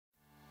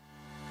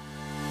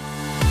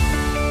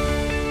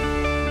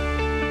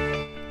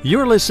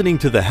You're listening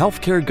to the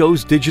Healthcare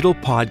Goes Digital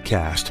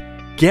podcast.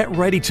 Get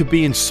ready to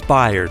be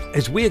inspired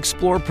as we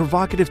explore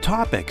provocative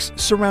topics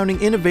surrounding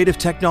innovative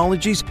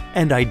technologies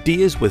and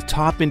ideas with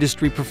top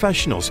industry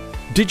professionals,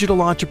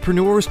 digital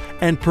entrepreneurs,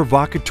 and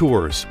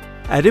provocateurs.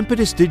 At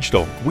Impetus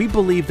Digital, we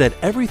believe that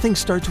everything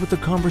starts with a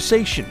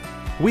conversation.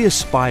 We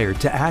aspire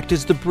to act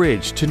as the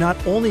bridge to not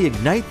only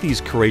ignite these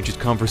courageous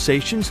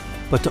conversations,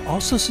 but to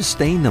also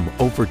sustain them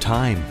over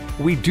time.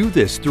 We do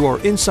this through our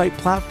Insight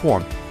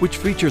platform, which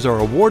features our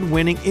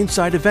award-winning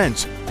Inside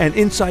events and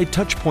Inside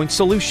Touchpoint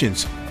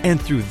solutions, and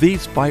through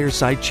these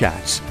fireside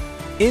chats.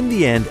 In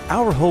the end,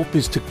 our hope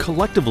is to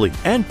collectively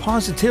and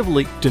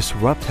positively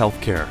disrupt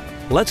healthcare.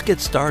 Let's get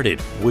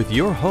started with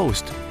your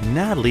host,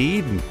 Natalie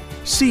Eden,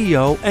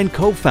 CEO and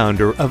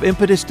co-founder of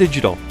Impetus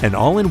Digital, an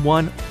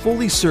all-in-one,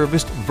 fully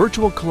serviced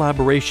virtual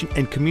collaboration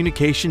and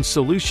communication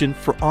solution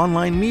for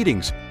online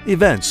meetings,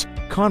 events,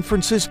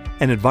 conferences,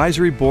 and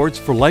advisory boards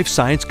for life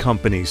science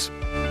companies.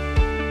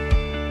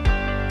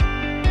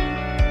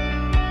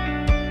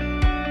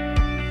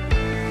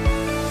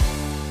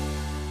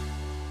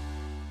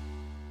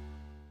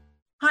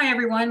 Hi,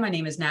 everyone. My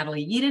name is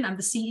Natalie Eden. I'm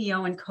the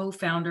CEO and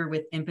co-founder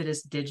with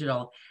Impetus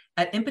Digital.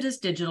 At Impetus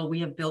Digital,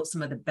 we have built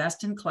some of the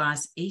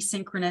best-in-class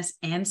asynchronous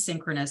and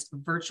synchronous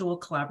virtual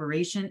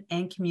collaboration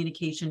and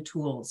communication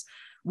tools.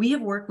 We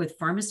have worked with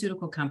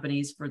pharmaceutical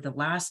companies for the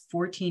last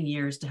 14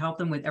 years to help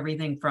them with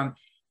everything from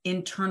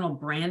internal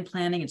brand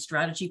planning and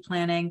strategy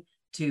planning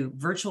to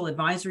virtual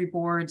advisory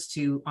boards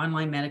to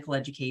online medical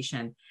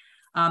education.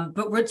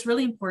 But what's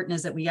really important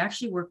is that we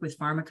actually work with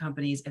pharma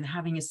companies and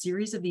having a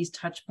series of these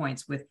touch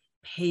points with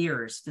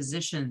payers,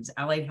 physicians,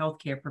 allied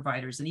healthcare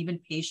providers, and even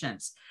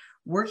patients,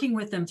 working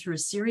with them through a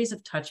series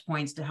of touch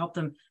points to help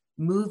them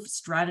move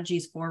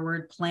strategies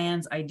forward,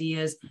 plans,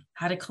 ideas,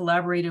 how to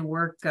collaborate and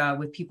work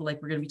with people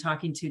like we're going to be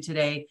talking to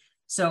today.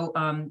 So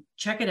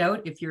check it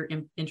out if you're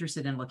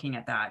interested in looking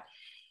at that.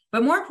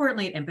 But more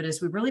importantly at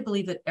Impetus, we really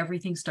believe that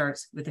everything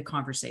starts with a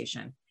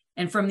conversation.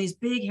 And from these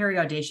big, hairy,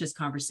 audacious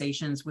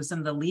conversations with some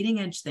of the leading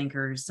edge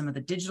thinkers, some of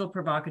the digital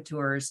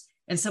provocateurs,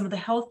 and some of the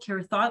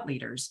healthcare thought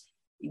leaders,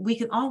 we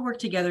can all work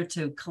together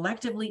to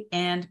collectively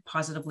and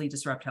positively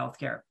disrupt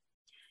healthcare.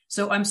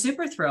 So I'm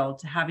super thrilled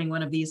to having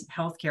one of these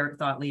healthcare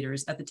thought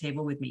leaders at the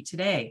table with me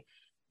today.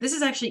 This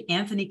is actually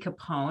Anthony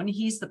Capone.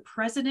 He's the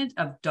president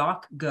of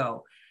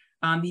DocGo.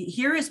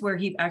 Here is where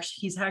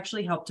he's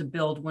actually helped to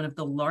build one of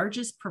the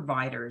largest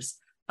providers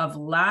of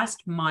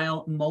last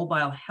mile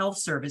mobile health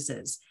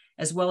services,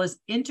 as well as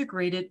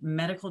integrated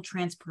medical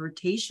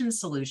transportation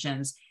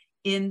solutions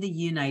in the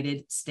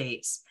United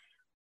States.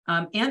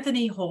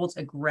 Anthony holds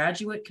a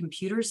graduate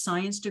computer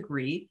science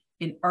degree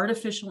in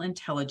artificial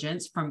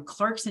intelligence from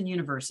Clarkson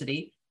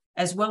University,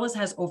 as well as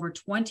has over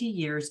 20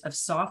 years of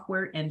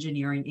software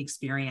engineering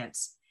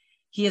experience.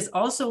 He has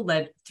also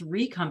led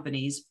 3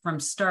 companies from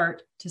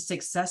start to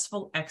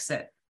successful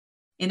exit.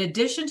 In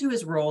addition to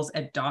his roles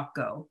at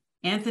DocGo,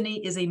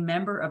 Anthony is a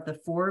member of the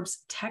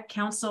Forbes Tech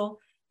Council,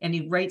 and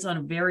he writes on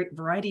a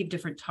variety of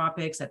different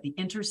topics at the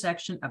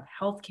intersection of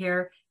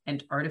healthcare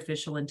and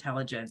artificial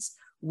intelligence.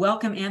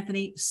 Welcome,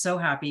 Anthony. So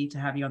happy to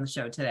have you on the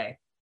show today.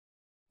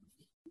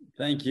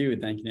 Thank you.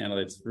 Thank you,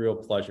 Natalie. It's a real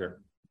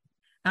pleasure.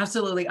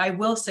 Absolutely. I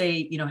will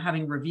say,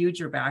 having reviewed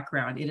your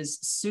background, it is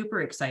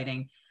super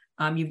exciting.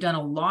 You've done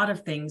a lot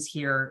of things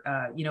here,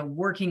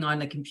 working on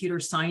the computer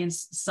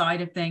science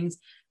side of things,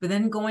 but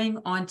then going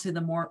on to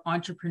the more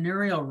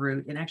entrepreneurial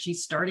route and actually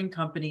starting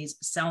companies,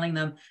 selling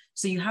them.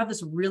 So you have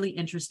this really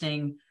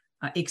interesting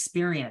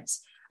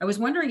experience. I was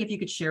wondering if you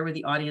could share with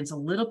the audience a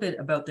little bit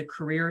about the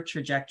career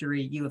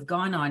trajectory you have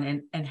gone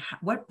on and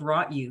what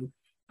brought you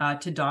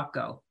to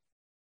DocGo.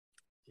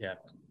 Yeah,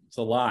 it's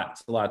a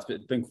lot.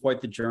 It's been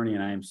quite the journey,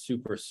 and I am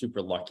super,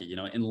 super lucky.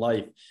 In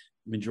life,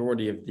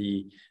 majority of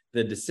the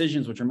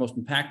decisions which are most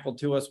impactful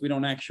to us, we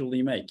don't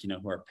actually make,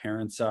 who our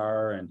parents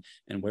are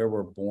and where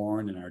we're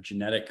born and our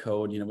genetic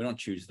code, we don't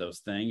choose those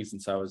things.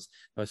 And so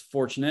I was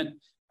fortunate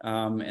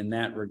in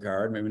that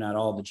regard, maybe not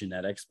all the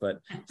genetics, but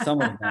some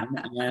of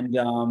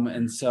them.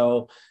 And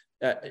so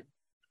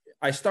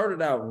I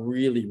started out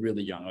really,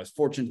 really young. I was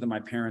fortunate that my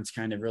parents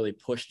kind of really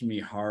pushed me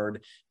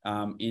hard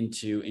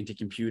into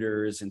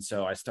computers. And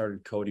so I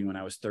started coding when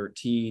I was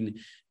 13.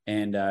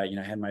 And,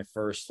 I had my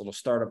first little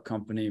startup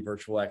company,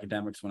 Virtual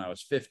Academics, when I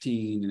was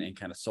 15 and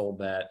kind of sold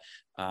that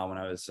when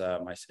I was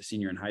my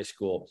senior in high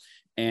school.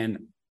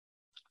 And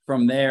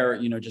from there,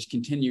 just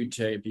continued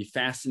to be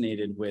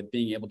fascinated with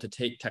being able to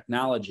take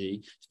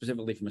technology,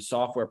 specifically from a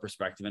software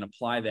perspective, and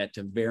apply that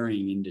to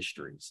varying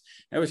industries.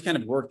 I always kind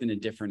of worked in a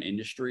different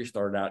industry,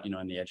 started out, in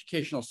the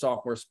educational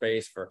software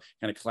space for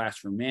kind of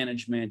classroom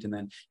management, and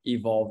then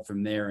evolved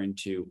from there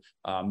into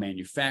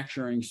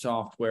manufacturing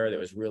software that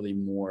was really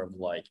more of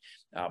like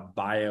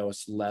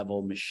BIOS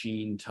level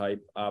machine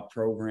type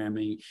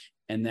programming.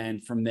 And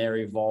then from there,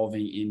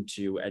 evolving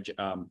into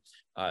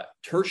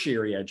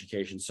tertiary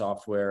education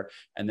software.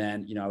 And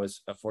then, I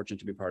was fortunate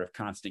to be part of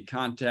Constant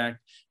Contact,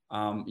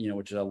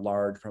 which is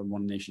probably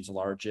one of the nation's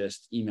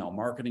largest email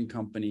marketing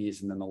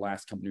companies. And then the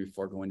last company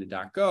before going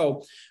to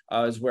 .go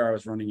is where I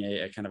was running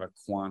a kind of a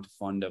quant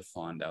fund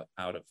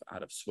out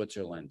of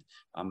Switzerland.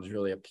 I was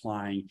really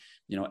applying,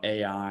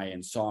 AI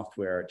and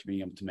software to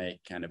being able to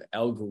make kind of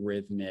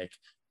algorithmic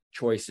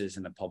choices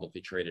in the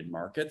publicly traded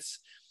markets.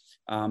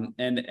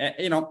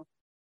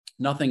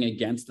 Nothing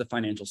against the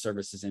financial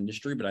services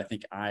industry, but I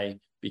think I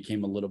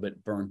became a little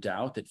bit burnt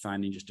out at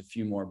finding just a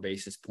few more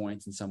basis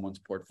points in someone's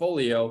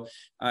portfolio,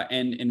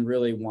 and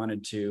really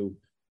wanted to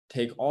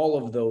take all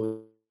of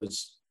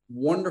those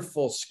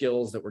wonderful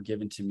skills that were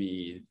given to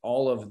me,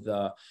 all of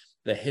the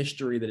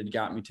history that had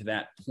got me to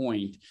that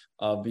point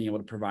of being able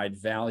to provide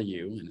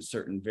value in a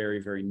certain very,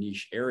 very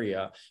niche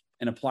area,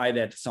 and apply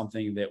that to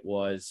something that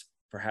was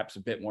perhaps a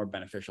bit more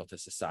beneficial to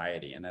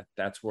society. And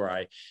that's where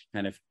I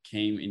kind of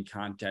came in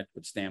contact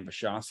with Stan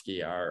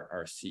Waszowski,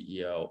 our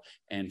CEO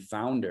and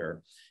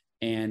founder.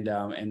 And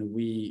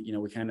we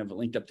kind of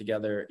linked up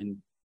together and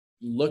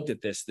looked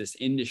at this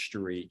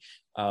industry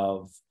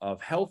of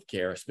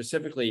healthcare.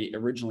 Specifically,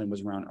 originally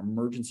was around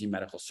emergency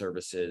medical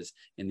services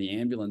in the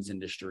ambulance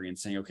industry, and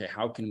saying, okay,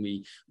 how can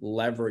we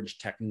leverage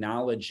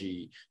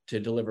technology to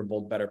deliver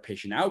both better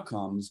patient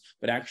outcomes,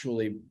 but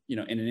actually, in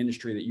an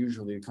industry that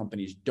usually the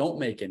companies don't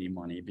make any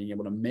money, being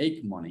able to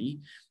make money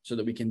so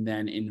that we can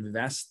then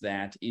invest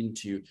that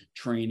into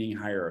training,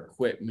 higher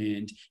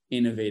equipment,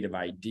 innovative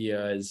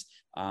ideas.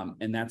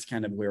 And that's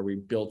kind of where we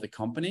built the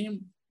company.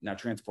 Now,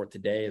 Transport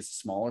today is a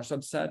smaller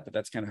subset, but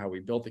that's kind of how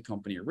we built the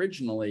company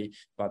originally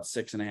about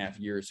 6.5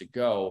 years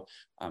ago,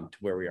 to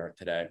where we are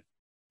today.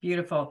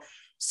 Beautiful.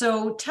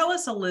 So tell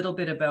us a little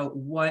bit about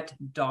what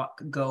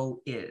 .go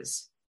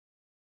is.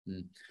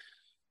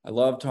 I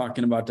love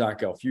talking about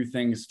 .go. Few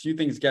things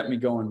get me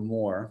going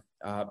more.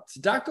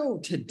 So .go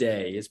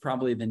today is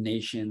probably the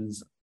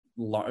nation's,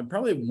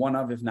 probably one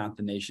of, if not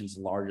the nation's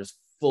largest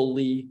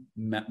fully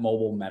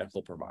mobile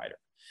medical provider.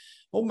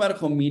 Mobile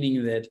medical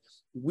meaning that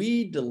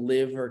we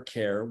deliver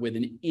care with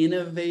an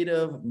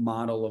innovative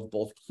model of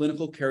both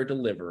clinical care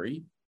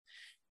delivery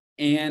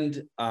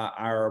and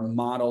our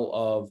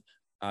model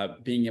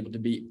of being able to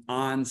be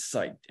on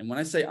site. And when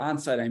I say on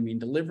site, I mean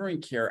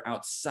delivering care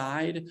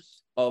outside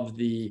of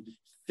the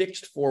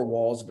fixed four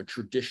walls of a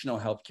traditional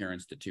healthcare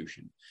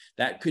institution.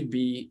 That could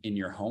be in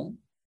your home.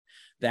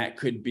 That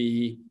could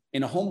be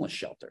in a homeless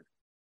shelter.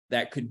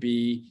 That could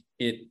be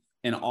in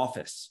an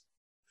office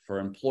for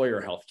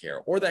employer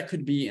healthcare, or that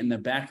could be in the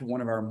back of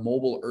one of our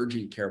mobile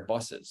urgent care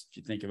buses. If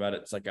you think about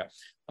it, it's like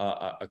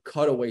a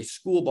cutaway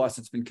school bus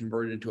that's been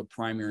converted into a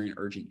primary and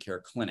urgent care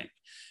clinic.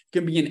 It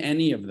can be in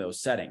any of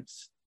those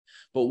settings,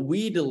 but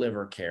we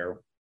deliver care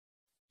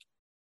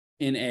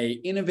in an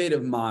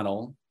innovative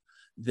model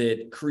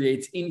that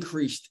creates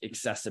increased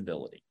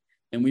accessibility.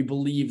 And we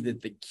believe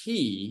that the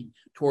key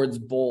towards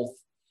both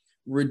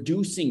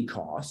reducing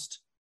cost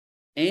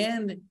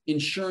and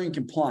ensuring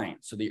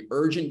compliance, so the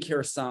urgent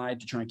care side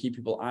to try and keep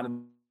people out of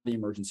the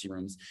emergency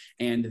rooms,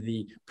 and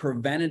the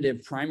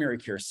preventative primary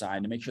care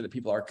side to make sure that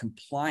people are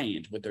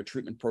compliant with their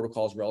treatment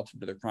protocols relative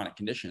to their chronic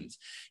conditions.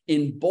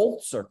 In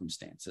both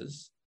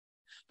circumstances,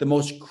 the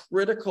most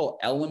critical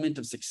element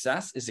of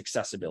success is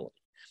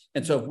accessibility.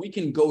 And so if we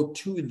can go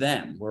to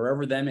them,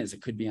 wherever them is,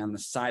 it could be on the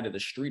side of the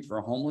street for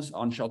a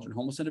unsheltered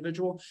homeless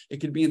individual, it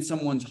could be in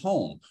someone's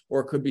home, or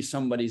it could be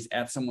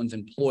at someone's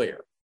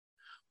employer.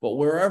 But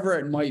wherever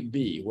it might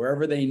be,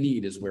 wherever they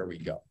need is where we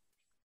go.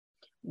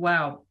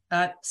 Wow,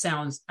 that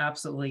sounds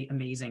absolutely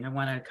amazing. I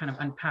want to kind of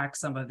unpack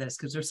some of this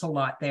because there's a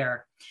lot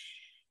there.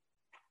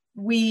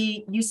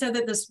 You said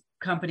that this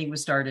company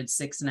was started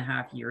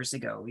 6.5 years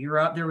ago.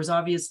 There was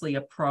obviously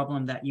a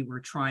problem that you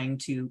were trying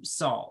to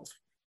solve.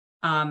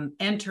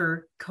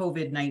 Enter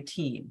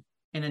COVID-19,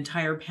 an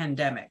entire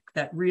pandemic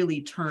that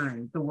really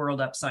turned the world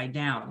upside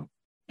down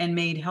and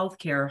made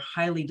healthcare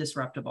highly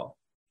disruptible.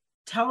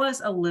 Tell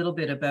us a little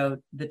bit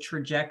about the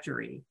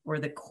trajectory or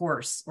the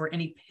course or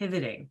any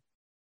pivoting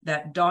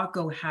that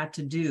 .go had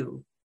to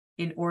do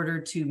in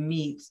order to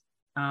meet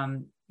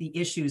the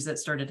issues that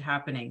started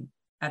happening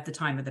at the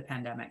time of the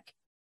pandemic.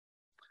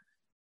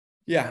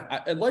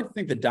 Yeah, I'd like to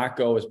think that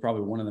 .go is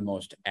probably one of the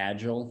most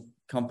agile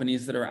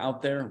companies that are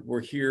out there.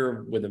 We're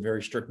here with a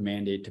very strict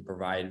mandate to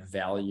provide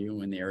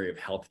value in the area of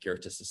healthcare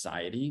to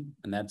society,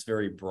 and that's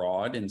very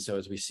broad. And so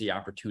as we see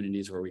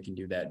opportunities where we can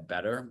do that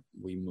better,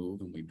 we move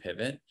and we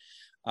pivot.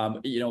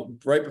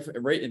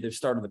 Right at the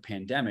start of the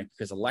pandemic,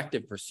 because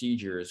elective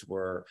procedures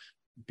were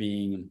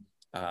being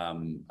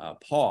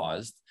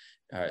paused,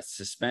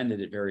 suspended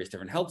at various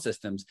different health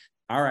systems,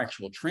 our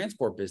actual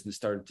transport business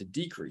started to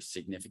decrease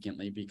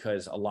significantly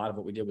because a lot of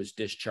what we did was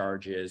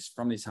discharges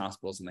from these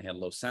hospitals, and they had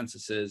low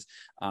censuses,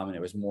 and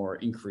it was more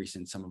increase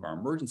in some of our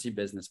emergency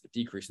business, but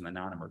decrease in the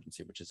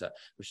non-emergency, which is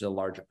a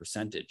larger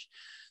percentage.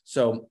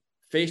 So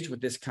faced with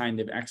this kind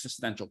of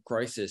existential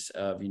crisis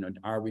of,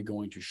 are we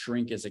going to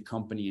shrink as a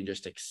company and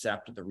just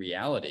accept the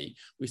reality?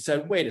 We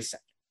said, wait a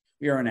second,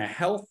 we are in a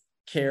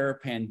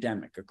healthcare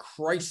pandemic, a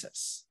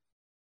crisis,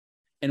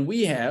 and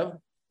we have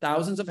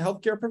thousands of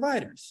healthcare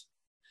providers.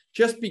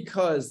 just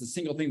because the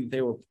single thing that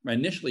they were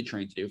initially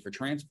trained to do for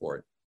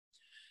transport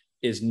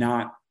is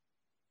not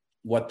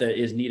what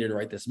is needed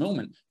right this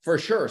moment. For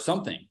sure,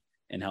 something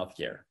in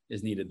healthcare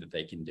is needed that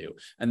they can do.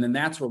 And then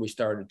that's where we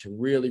started to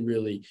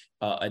really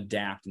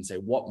adapt and say,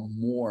 what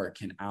more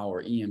can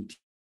our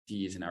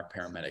EMTs and our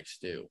paramedics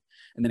do?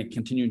 And then it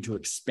continued to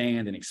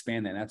expand and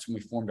expand. And that's when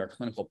we formed our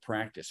clinical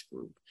practice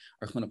group.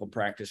 Our clinical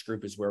practice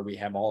group is where we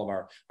have all of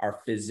our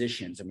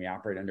physicians, and we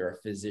operate under a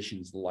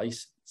physician's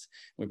license.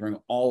 We bring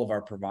all of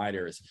our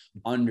providers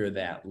under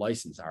that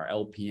license, our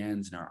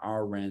LPNs and our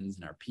RNs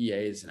and our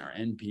PAs and our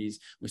NPs.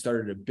 We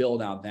started to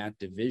build out that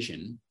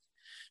division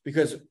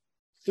because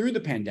through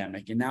the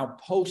pandemic and now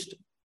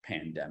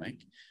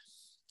post-pandemic,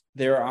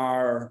 there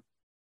are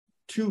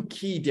two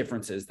key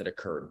differences that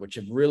occurred, which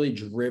have really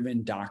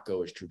driven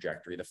DocGo's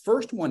trajectory. The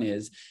first one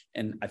is,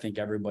 and I think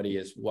everybody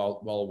is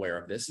well aware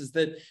of this, is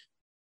that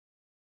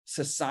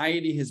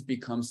society has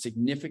become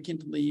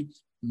significantly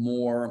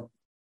more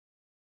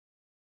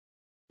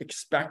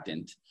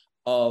expectant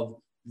of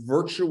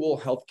virtual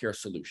healthcare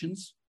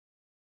solutions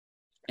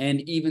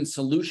and even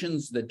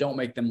solutions that don't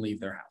make them leave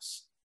their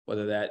house,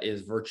 whether that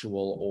is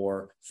virtual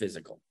or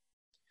physical.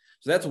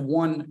 So that's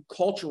one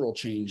cultural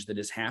change that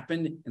has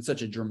happened in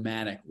such a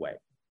dramatic way.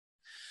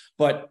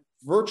 But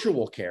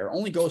virtual care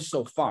only goes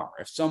so far.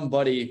 If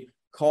somebody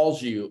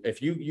calls you,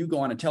 if you go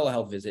on a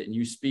telehealth visit and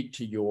you speak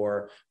to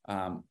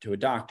to a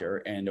doctor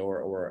and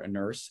or a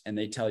nurse, and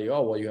they tell you,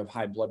 oh, well, you have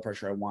high blood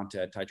pressure, I want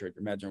to titrate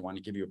your meds, or I want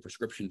to give you a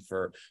prescription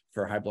for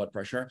high blood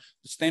pressure.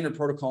 The standard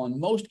protocol in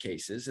most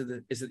cases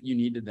is that you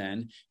need to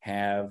then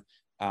have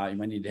you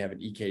might need to have an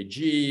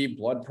EKG,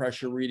 blood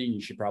pressure reading.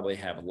 You should probably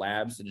have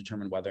labs to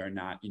determine whether or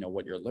not,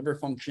 what your liver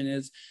function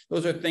is.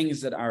 Those are things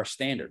that are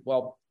standard.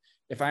 Well,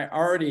 if I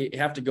already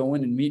have to go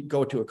in and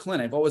go to a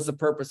clinic, what was the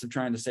purpose of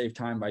trying to save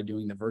time by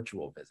doing the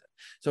virtual visit?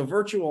 So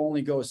virtual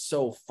only goes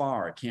so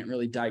far. It can't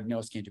really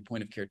diagnose, can't do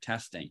point of care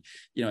testing.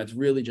 It's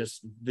really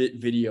just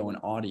video and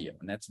audio,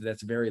 and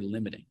that's very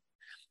limiting.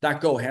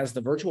 DocGo has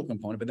the virtual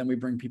component, but then we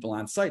bring people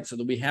on site so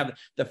that we have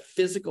the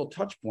physical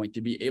touch point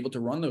to be able to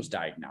run those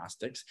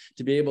diagnostics,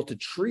 to be able to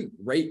treat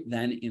right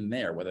then and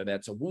there, whether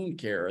that's a wound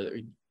care or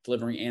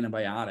delivering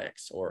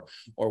antibiotics, or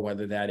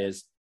whether that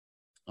is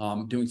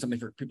doing something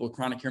for people with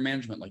chronic care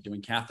management, like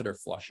doing catheter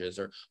flushes,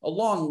 or a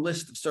long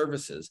list of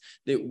services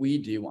that we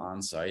do on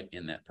site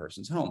in that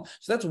person's home.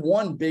 So that's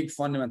one big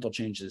fundamental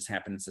change that has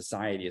happened in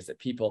society, is that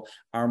people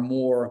are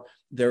more,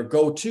 their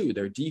go-to,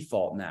 their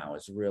default now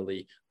is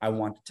really, I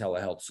want a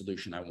telehealth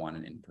solution, I want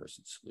an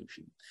in-person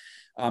solution.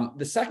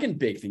 The second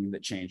big thing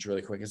that changed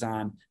really quick is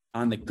on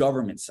the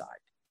government side.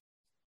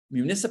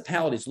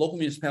 Municipalities, local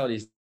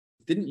municipalities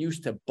didn't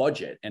used to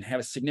budget and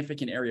have a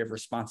significant area of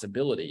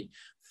responsibility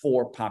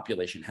for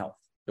population health.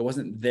 It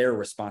wasn't their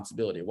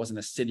responsibility. It wasn't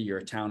a city or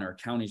a town or a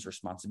county's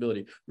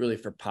responsibility really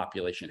for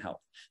population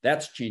health.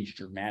 That's changed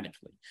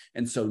dramatically.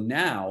 And so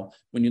now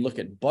when you look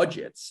at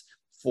budgets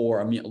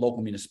for a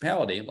local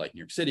municipality like New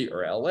York City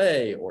or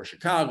LA or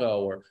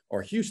Chicago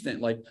or Houston,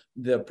 like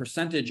the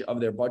percentage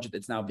of their budget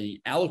that's now being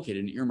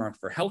allocated and earmarked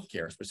for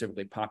healthcare,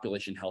 specifically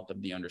population health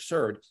of the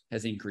underserved,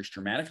 has increased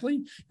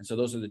dramatically. And so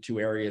those are the two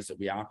areas that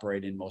we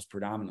operate in most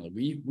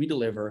predominantly. We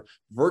deliver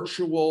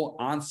virtual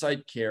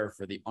on-site care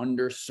for the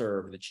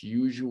underserved that's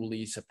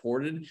usually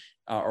supported,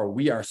 or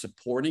we are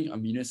supporting a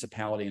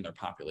municipality in their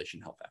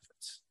population health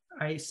efforts.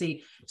 I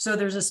see. So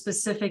there's a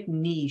specific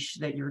niche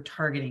that you're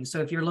targeting.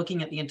 So if you're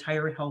looking at the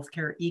entire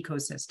healthcare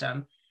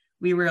ecosystem,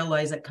 we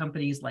realize that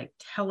companies like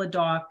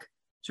Teladoc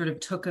sort of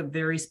took a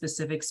very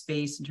specific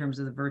space in terms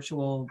of the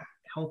virtual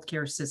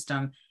healthcare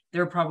system.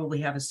 They'll probably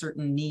have a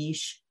certain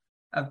niche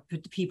of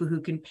people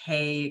who can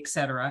pay, et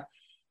cetera.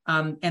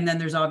 And then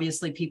there's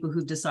obviously people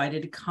who've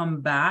decided to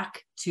come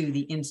back to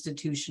the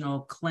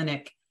institutional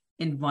clinic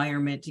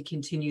environment to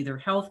continue their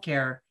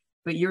healthcare.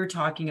 But you're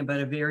talking about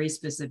a very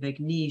specific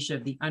niche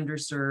of the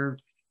underserved,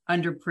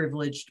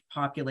 underprivileged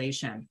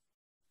population.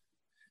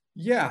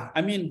 Yeah,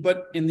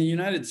 but in the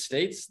United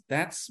States,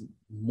 that's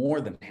more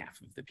than half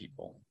of the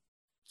people.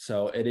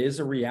 So it is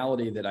a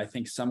reality that I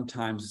think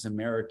sometimes as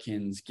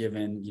Americans,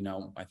 given,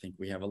 I think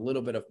we have a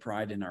little bit of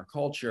pride in our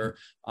culture,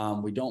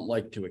 we don't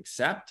like to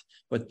accept,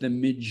 but the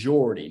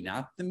majority,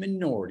 not the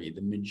minority,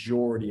 the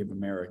majority of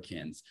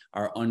Americans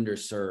are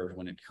underserved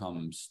when it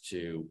comes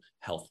to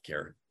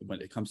healthcare, when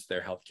it comes to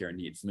their healthcare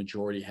needs. The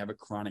majority have a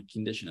chronic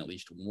condition, at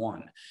least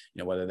one,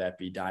 whether that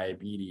be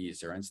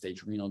diabetes or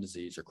end-stage renal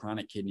disease or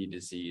chronic kidney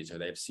disease, or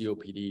they have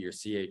COPD or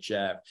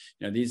CHF.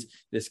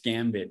 This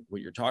gambit,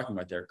 what you're talking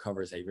about there,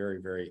 covers a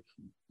very, very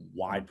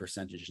wide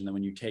percentage. And then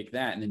when you take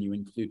that and then you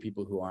include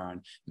people who are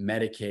on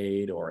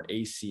Medicaid or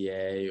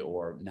ACA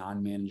or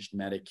non-managed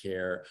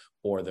Medicare,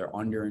 or they're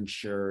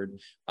underinsured,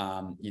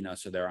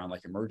 so they're on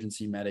like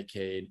emergency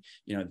Medicaid,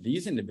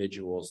 these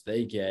individuals,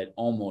 they get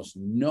almost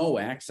no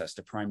access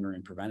to primary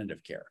and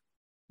preventative care.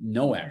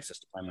 No access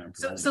to primary and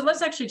preventative. So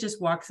let's actually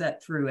just walk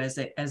that through as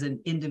an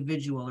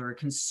individual or a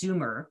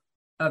consumer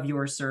of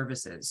your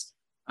services.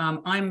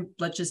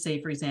 Let's just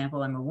say, for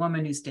example, I'm a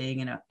woman who's staying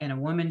in a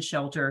women's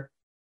shelter.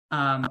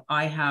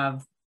 I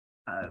have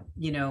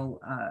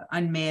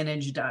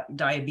unmanaged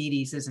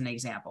diabetes as an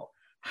example.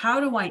 How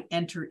do I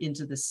enter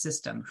into the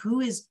system?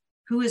 Who is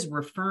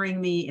referring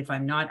me if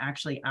I'm not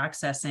actually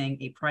accessing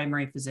a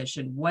primary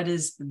physician? What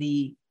is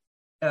the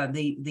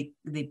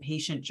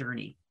patient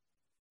journey?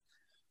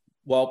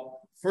 Well,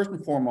 first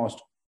and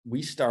foremost,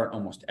 we start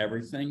almost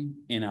everything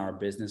in our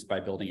business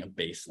by building a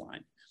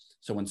baseline.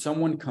 So when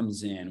someone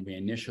comes in, we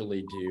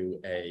initially do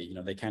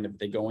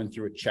they go in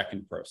through a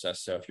check-in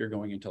process. So if you're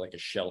going into like a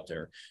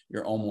shelter,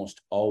 you're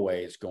almost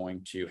always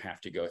going to have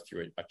to go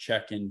through a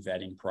check-in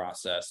vetting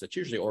process that's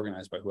usually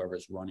organized by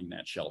whoever's running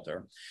that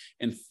shelter.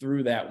 And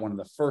through that, one of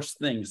the first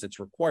things that's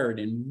required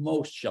in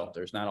most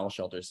shelters, not all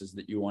shelters, is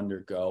that you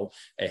undergo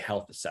a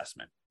health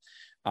assessment.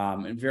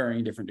 In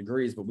varying different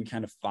degrees, but we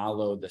kind of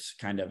follow this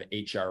kind of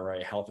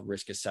HRA, health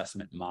risk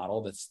assessment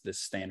model that's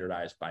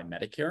standardized by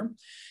Medicare.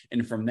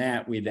 And from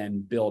that, we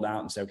then build out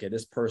and say, okay,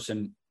 this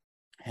person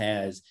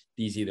has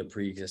these either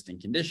pre-existing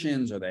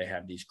conditions, or they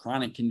have these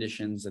chronic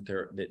conditions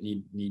that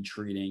need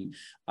treating,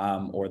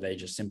 or they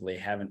just simply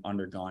haven't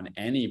undergone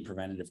any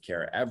preventative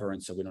care ever,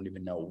 and so we don't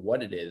even know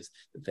what it is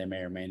that they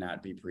may or may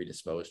not be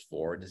predisposed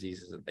for,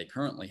 diseases that they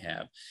currently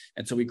have.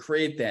 And so we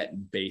create that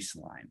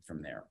baseline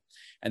from there.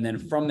 And then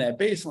from that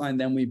baseline,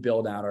 then we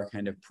build out our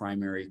kind of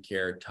primary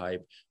care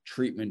type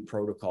treatment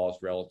protocols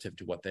relative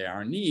to what they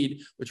are in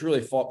need, which really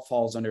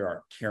falls under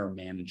our care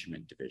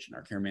management division.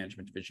 Our care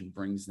management division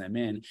brings them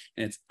in,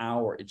 and it's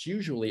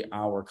usually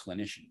our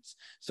clinicians.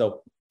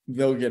 So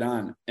they'll get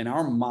on. And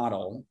our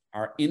model,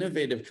 our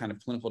innovative kind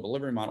of clinical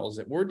delivery model, is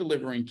that we're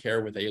delivering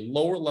care with a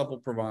lower level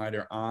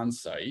provider on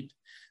site.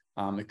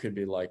 It could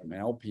be like an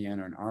LPN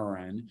or an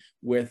RN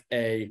with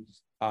an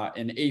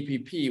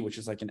APP, which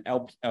is like a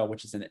PA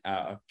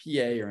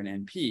or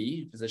an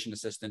NP, physician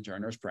assistant, or a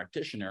nurse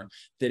practitioner,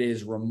 that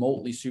is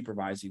remotely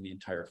supervising the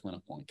entire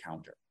clinical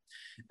encounter.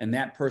 And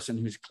that person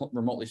who's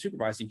remotely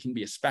supervising can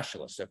be a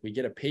specialist. So if we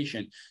get a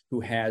patient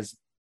who has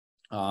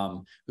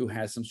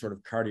some sort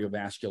of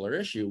cardiovascular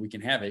issue, we can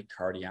have a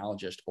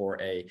cardiologist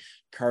or a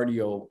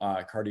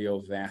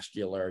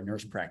cardiovascular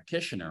nurse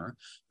practitioner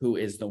who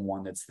is the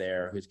one that's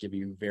there, who's giving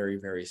you very,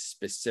 very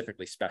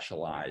specifically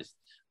specialized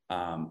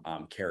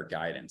care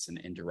guidance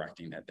and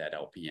directing that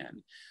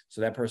LPN. So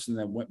that person,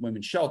 the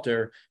women's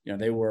shelter,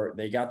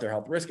 they got their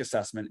health risk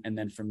assessment, and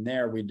then from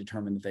there we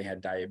determined that they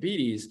had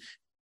diabetes.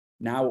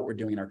 Now what we're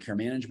doing in our care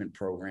management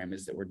program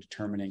is that we're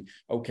determining,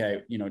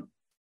 okay,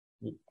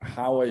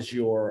 how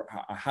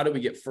do we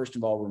get, first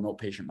of all, remote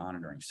patient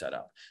monitoring set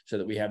up so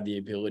that we have the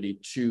ability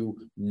to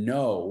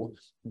know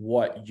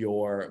what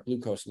your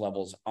glucose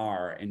levels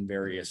are in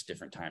various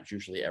different times,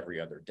 usually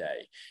every other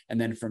day. And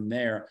then from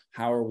there,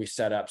 how are we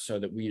set up so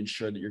that we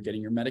ensure that you're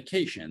getting your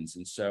medications?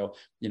 And so,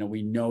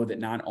 we know that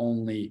not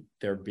only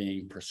they're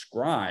being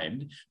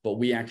prescribed, but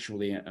we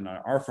actually, in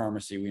our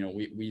pharmacy,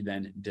 we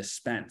then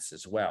dispense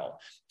as well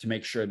to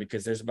make sure,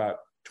 because there's about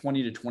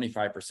 20 to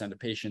 25% of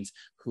patients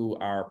who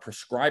are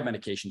prescribed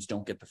medications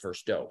don't get the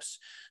first dose.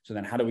 So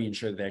then how do we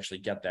ensure that they actually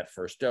get that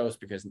first dose?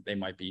 Because they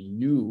might be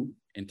new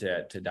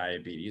into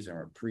diabetes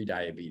or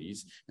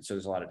pre-diabetes. And so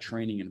there's a lot of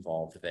training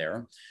involved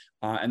there.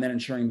 And then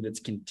ensuring that it's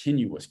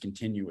continuous,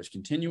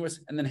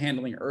 and then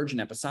handling urgent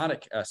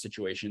episodic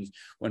situations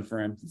when,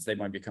 for instance, they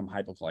might become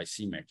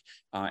hypoglycemic.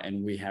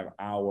 And we have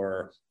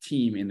our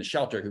team in the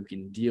shelter who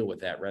can deal with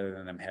that rather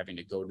than them having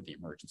to go to the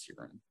emergency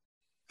room.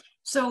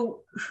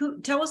 So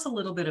tell us a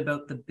little bit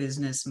about the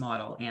business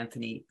model,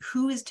 Anthony.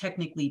 Who is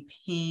technically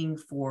paying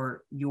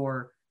for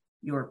your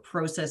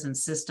process and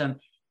system?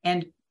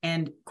 And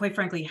quite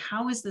frankly,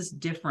 how is this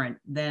different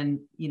than,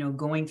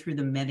 going through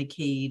the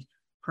Medicaid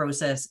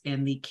process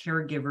and the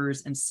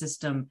caregivers and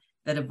system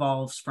that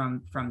evolves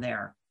from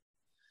there?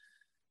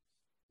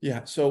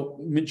 Yeah, so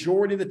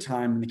majority of the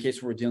time, in the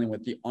case where we're dealing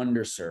with the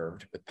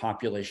underserved with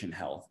population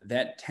health,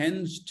 that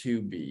tends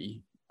to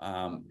be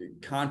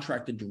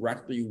contracted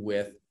directly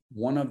with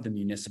one of the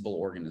municipal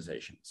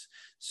organizations.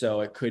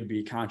 So it could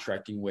be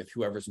contracting with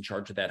whoever's in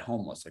charge of that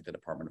homeless, like the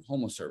Department of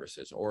Homeless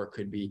Services, or it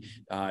could be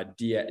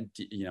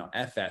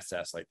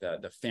FSS, like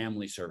the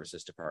Family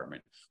Services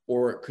Department,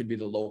 or it could be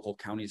the local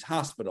county's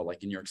hospital.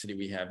 Like in New York City,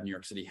 we have New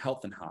York City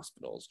Health and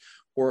Hospitals,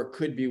 or it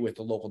could be with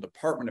the local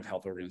Department of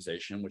Health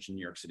organization, which in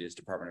New York City is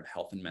Department of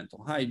Health and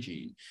Mental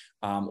Hygiene,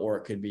 or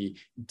it could be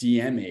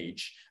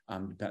DMH,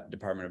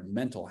 Department of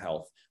Mental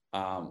Health,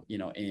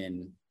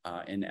 in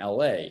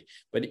LA.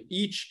 But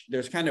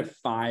there's kind of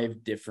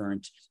 5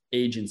 different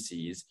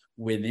agencies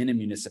within a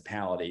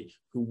municipality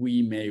who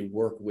we may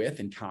work with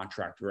and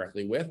contract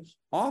directly with.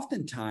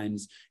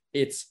 Oftentimes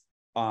it's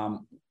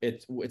not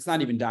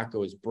even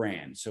DocGo's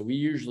brand. So we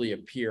usually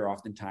appear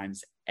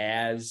oftentimes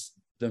as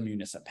the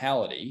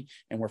municipality,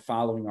 and we're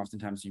following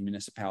oftentimes the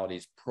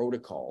municipality's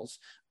protocols,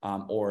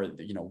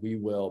 we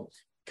will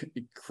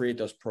create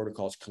those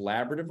protocols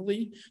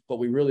collaboratively, but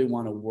we really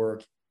want to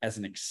work as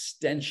an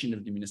extension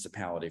of the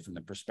municipality from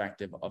the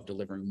perspective of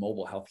delivering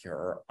mobile healthcare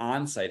or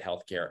on-site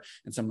healthcare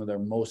in some of their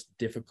most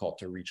difficult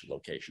to reach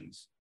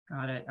locations.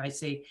 Got it. I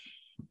see.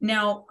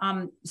 Now,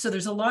 so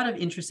there's a lot of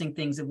interesting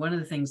things. And one of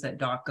the things that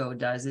DocGo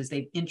does is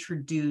they've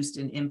introduced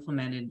and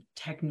implemented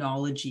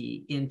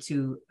technology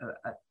into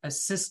a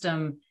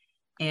system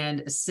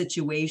and a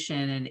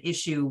situation, an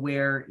issue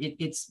where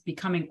it's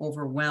becoming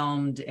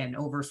overwhelmed and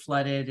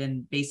overflooded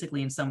and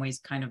basically in some ways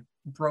kind of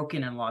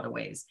broken in a lot of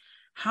ways.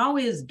 How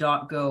is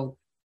DocGo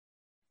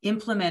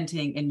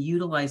implementing and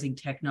utilizing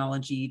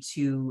technology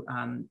to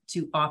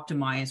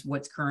optimize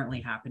what's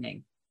currently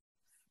happening?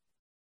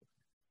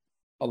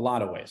 A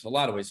lot of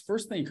ways.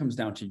 First thing comes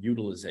down to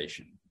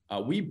utilization.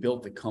 We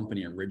built the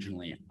company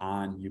originally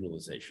on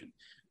utilization.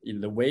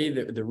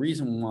 The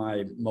reason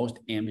why most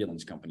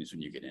ambulance companies,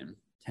 when you get in,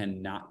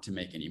 tend not to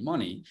make any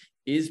money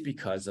is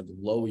because of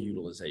low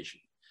utilization.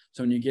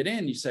 So when you get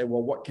in, you say,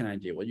 well, what can I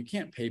do? Well, you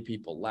can't pay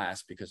people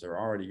less because they're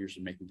already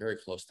usually making very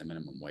close to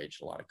minimum wage,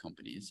 a lot of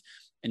companies.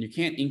 And you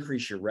can't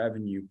increase your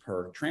revenue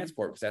per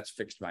transport because that's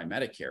fixed by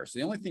Medicare. So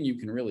the only thing you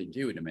can really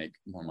do to make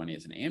more money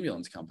as an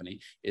ambulance company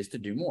is to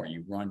do more.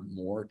 You run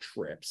more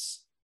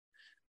trips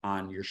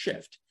on your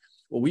shift.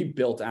 Well, we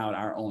built out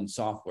our own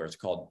software. It's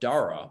called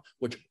Dara,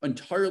 which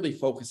entirely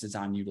focuses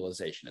on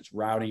utilization. It's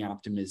routing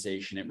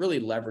optimization. It really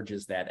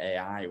leverages that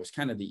AI. It was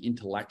kind of the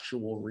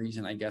intellectual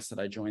reason, I guess, that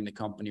I joined the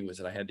company, was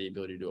that I had the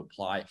ability to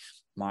apply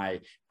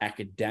my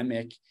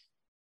academic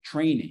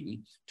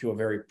training to a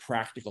very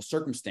practical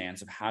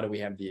circumstance of how do we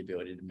have the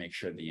ability to make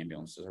sure the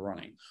ambulances are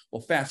running.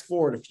 Well, fast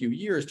forward a few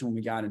years to when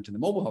we got into the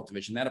mobile health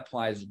division, that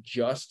applies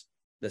just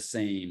the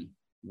same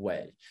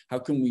way. How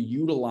can we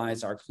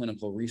utilize our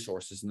clinical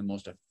resources in the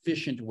most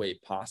efficient way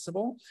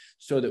possible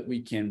so that we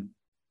can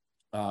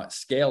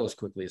scale as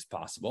quickly as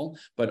possible,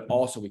 but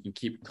also we can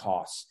keep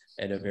costs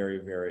at a very,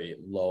 very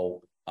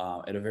low,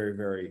 at a very,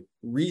 very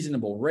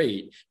reasonable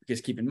rate?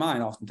 Because keep in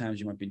mind, oftentimes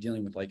you might be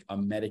dealing with like a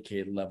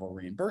Medicaid level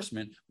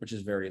reimbursement, which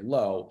is very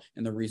low.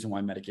 And the reason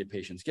why Medicaid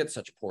patients get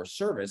such poor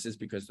service is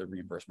because the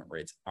reimbursement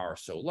rates are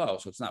so low.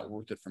 So it's not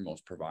worth it for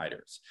most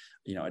providers.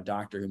 A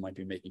doctor who might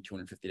be making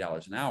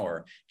 $250 an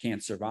hour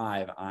can't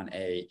survive on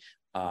a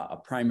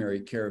primary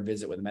care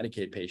visit with a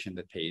Medicaid patient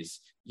that pays,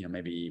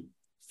 maybe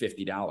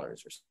 $50 or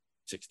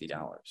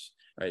 $60.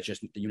 Right? It's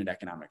just the unit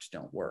economics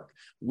don't work.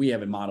 We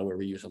have a model where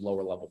we use a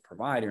lower level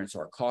provider, and so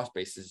our cost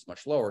basis is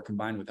much lower,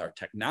 combined with our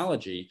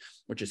technology,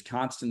 which is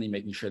constantly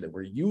making sure that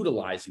we're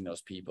utilizing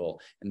those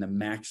people in the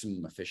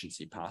maximum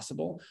efficiency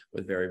possible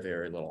with very,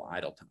 very little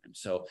idle time.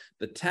 So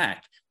the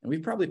tech, and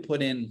we've probably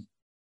put in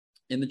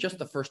just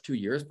the first 2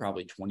 years,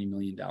 probably $20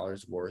 million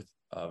worth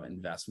of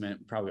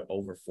investment, probably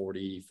over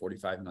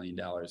 $45 million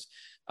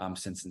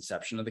since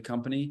inception of the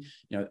company.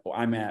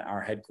 I'm at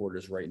our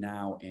headquarters right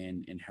now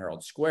in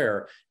Herald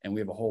Square, and we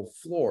have a whole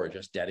floor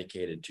just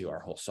dedicated to our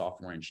whole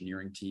software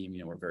engineering team.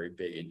 We're very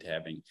big into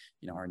having,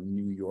 our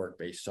New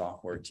York-based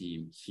software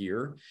team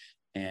here.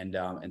 And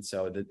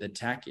so the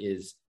tech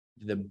is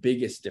the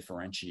biggest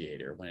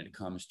differentiator when it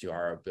comes to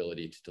our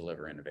ability to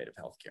deliver innovative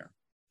healthcare.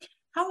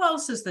 How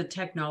else is the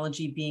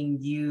technology being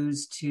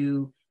used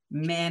to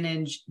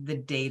manage the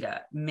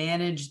data,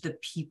 manage the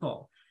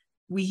people?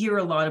 We hear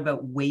a lot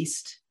about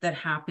waste that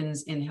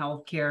happens in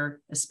healthcare,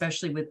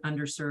 especially with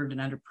underserved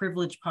and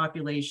underprivileged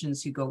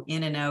populations who go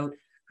in and out,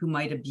 who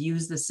might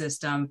abuse the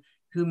system,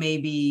 who may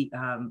be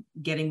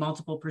getting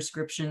multiple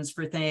prescriptions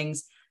for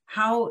things.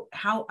 How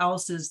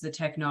else is the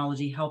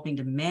technology helping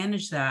to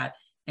manage that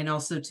and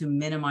also to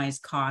minimize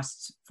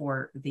costs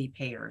for the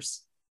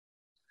payers?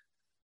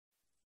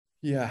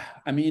 Yeah,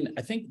 I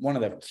think one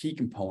of the key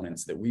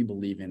components that we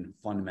believe in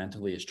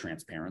fundamentally is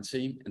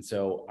transparency. And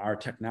so our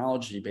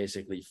technology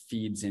basically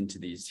feeds into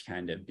these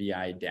kind of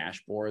BI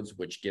dashboards,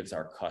 which gives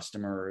our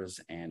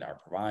customers and our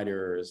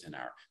providers and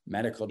our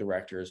medical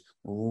directors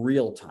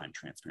real-time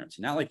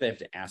transparency. Not like they have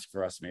to ask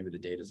for us, maybe the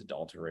data is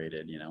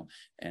adulterated,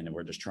 and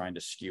we're just trying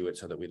to skew it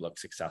so that we look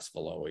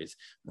successful always.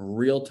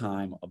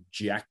 Real-time,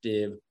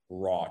 objective,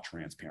 raw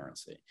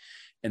transparency.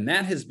 And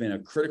that has been a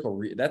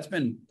critical, that's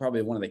been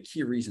probably one of the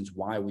key reasons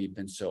why we've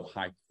been so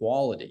high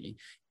quality,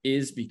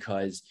 is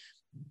because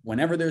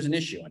whenever there's an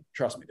issue, and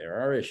trust me, there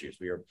are issues,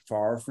 we are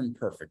far from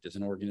perfect as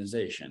an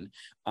organization,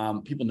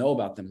 people know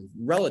about them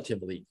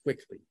relatively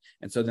quickly.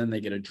 And so then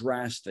they get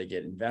addressed, they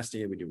get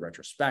investigated, we do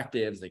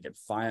retrospectives, they get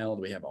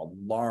filed. We have a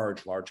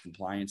large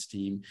compliance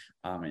team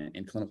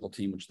and clinical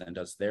team, which then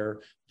does their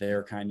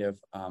kind of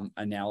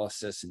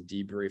analysis and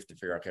debrief to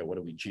figure out, okay, what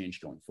do we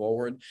change going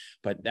forward?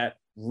 But that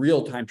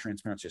real-time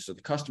transparency, so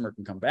the customer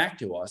can come back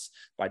to us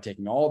by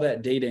taking all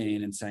that data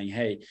in and saying,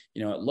 hey,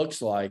 it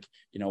looks like,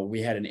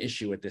 we had an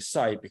issue at this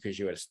site because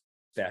you had a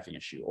staffing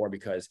issue, or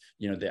because,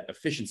 the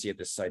efficiency at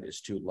this site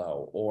is too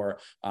low, or,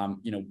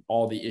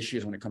 all the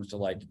issues when it comes to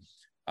like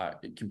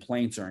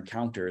complaints or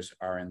encounters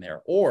are in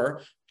there,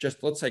 or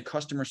just let's say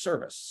customer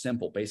service,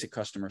 simple, basic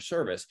customer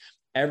service.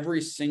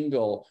 Every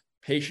single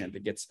patient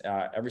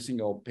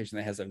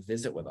that has a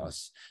visit with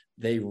us,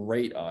 they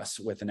rate us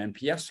with an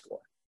NPS score.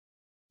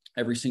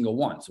 Every single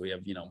one. So we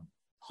have,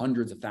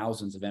 hundreds of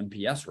thousands of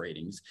NPS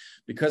ratings.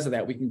 Because of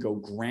that, we can go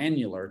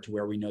granular to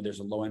where we know there's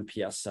a low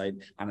NPS site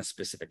on a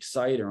specific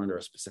site or under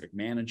a specific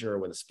manager or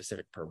with a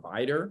specific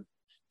provider,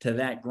 to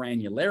that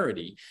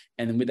granularity.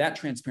 And then with that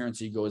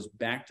transparency goes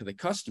back to the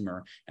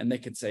customer, and they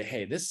could say,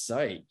 hey, this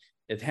site,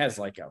 it has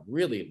like a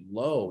really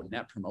low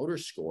net promoter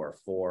score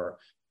for,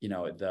 you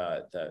know,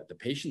 the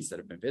patients that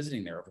have been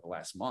visiting there over the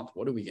last month.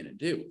 What are we going to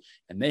do?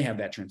 And they have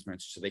that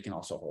transparency, so they can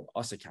also hold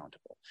us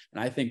accountable.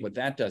 And I think what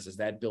that does is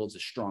that builds a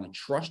strong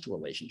trust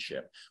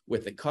relationship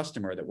with the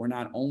customer, that we're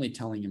not only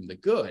telling them the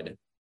good,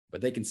 but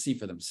they can see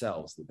for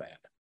themselves the bad.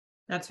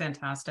 That's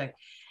fantastic.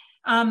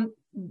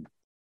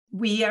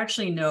 We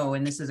actually know,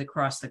 and this is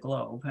across the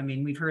globe, I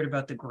mean, we've heard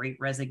about the Great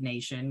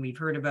Resignation. We've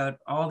heard about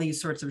all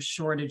these sorts of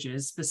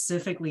shortages,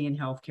 specifically in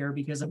healthcare,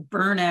 because of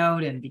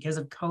burnout and because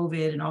of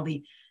COVID and all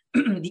the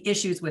the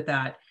issues with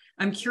that.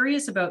 I'm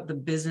curious about the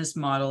business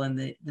model and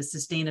the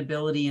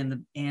sustainability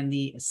and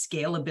the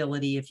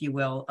scalability, if you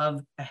will,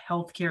 of a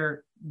healthcare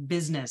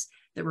business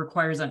that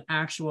requires an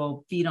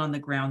actual feet on the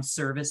ground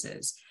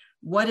services.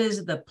 What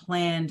is the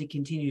plan to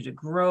continue to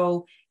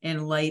grow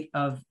in light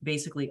of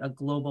basically a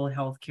global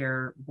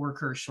healthcare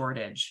worker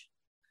shortage?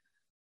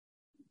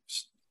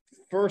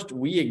 First,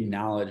 we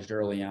acknowledged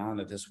early on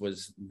that this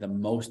was the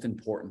most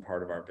important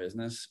part of our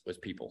business was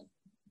people.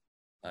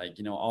 Like,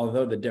 you know,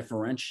 although the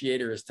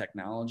differentiator is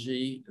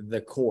technology, the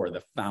core,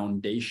 the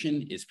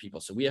foundation is people.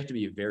 So we have to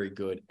be very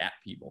good at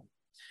people.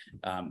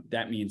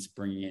 That means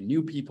bringing in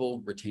new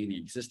people, retaining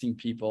existing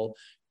people,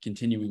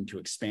 continuing to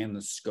expand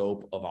the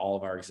scope of all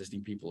of our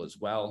existing people as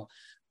well.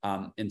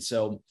 And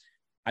so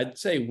I'd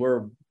say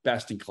we're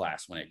best in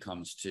class when it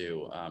comes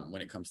to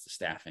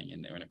staffing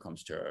and when it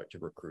comes to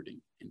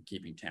recruiting and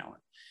keeping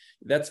talent.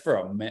 That's for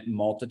a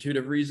multitude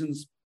of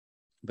reasons.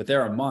 But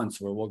there are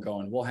months where we'll go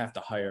and we'll have to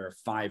hire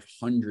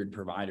 500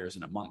 providers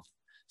in a month,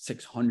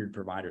 600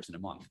 providers in a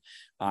month,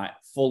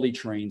 fully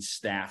trained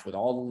staff with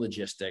all the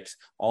logistics,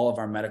 all of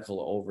our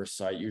medical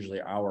oversight, usually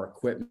our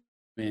equipment,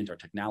 our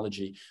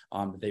technology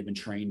that they've been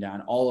trained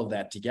on, all of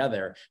that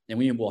together. And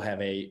we will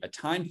have a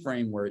time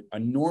frame where a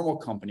normal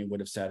company would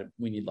have said,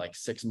 we need like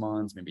 6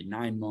 months, maybe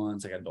 9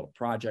 months. I got to build a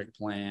project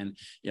plan.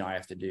 You know, I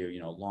have to do,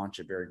 launch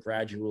it very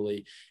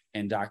gradually.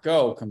 And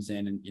DocGo comes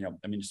in and,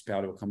 a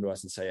municipality will come to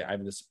us and say, I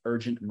have this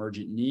urgent,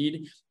 emergent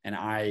need, and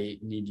I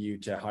need you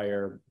to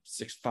hire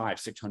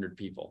 600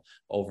 people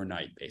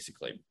overnight,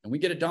 basically. And we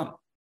get it done.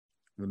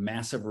 We have a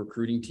massive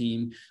recruiting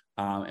team,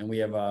 and we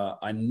have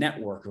a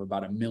network of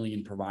about 1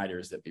 million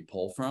providers that we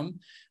pull from.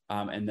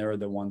 And they're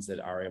the ones that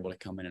are able to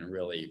come in and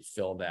really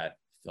fill that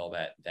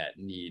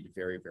need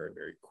very, very,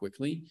 very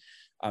quickly.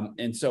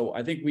 And so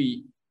I think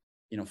we,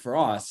 for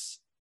us,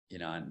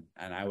 and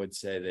I would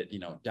say that,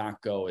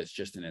 DocGo is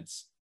just in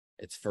its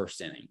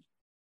first inning.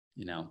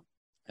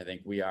 I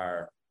think we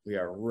are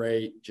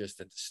right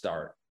just at the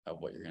start of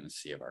what you're going to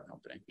see of our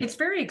company. It's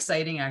very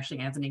exciting, actually,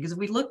 Anthony, because if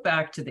we look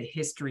back to the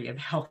history of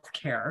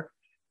healthcare,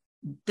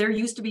 there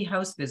used to be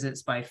house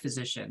visits by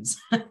physicians.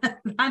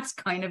 That's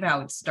kind of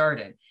how it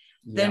started.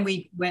 Yeah. Then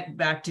we went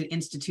back to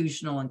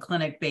institutional and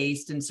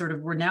clinic-based, and sort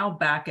of we're now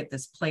back at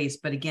this place,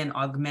 but again,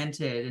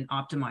 augmented and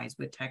optimized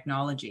with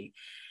technology.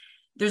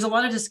 There's a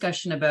lot of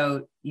discussion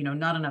about,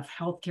 not enough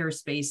healthcare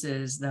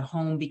spaces, the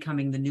home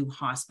becoming the new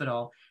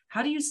hospital.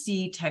 How do you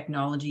see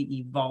technology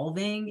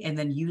evolving and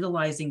then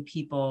utilizing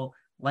people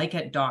like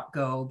at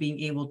DocGo being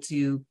able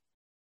to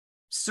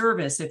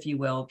service, if you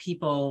will,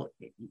 people,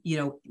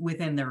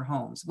 within their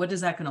homes? What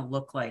is that going to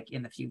look like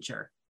in the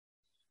future?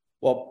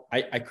 Well,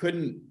 I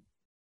couldn't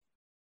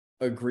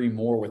agree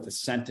more with the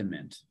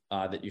sentiment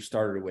that you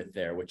started with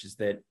there, which is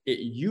that it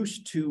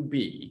used to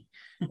be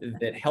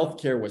that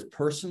healthcare was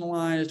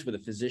personalized with a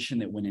physician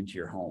that went into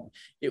your home.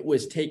 It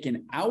was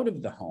taken out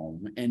of the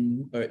home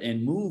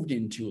and moved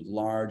into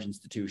large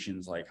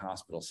institutions like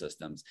hospital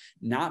systems,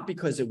 not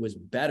because it was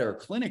better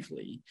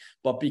clinically,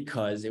 but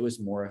because it was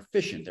more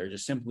efficient. They're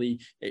just simply,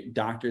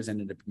 doctors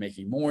ended up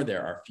making more.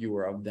 There are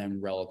fewer of them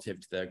relative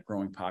to the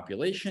growing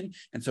population.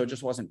 And so it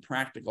just wasn't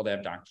practical to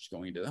have doctors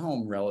going into the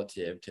home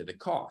relative to the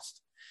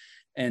cost.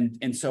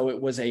 And so it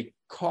was a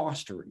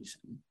cost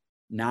reason,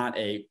 not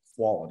a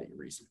quality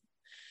reason.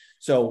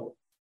 So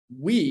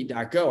we,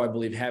 DocGo, I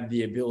believe, have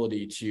the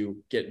ability to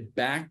get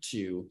back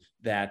to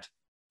that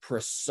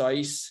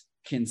precise,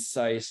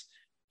 concise,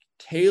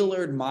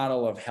 tailored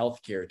model of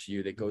healthcare to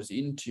you that goes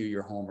into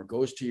your home or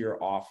goes to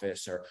your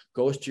office or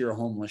goes to your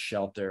homeless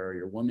shelter or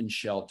your women's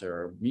shelter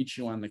or meets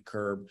you on the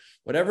curb,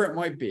 whatever it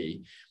might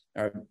be,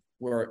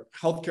 where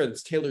healthcare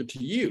that's tailored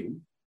to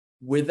you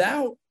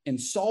without and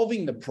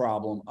solving the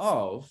problem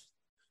of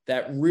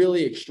that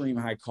really extreme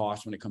high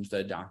cost when it comes to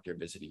a doctor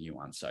visiting you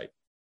on site,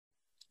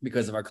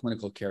 because of our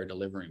clinical care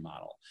delivery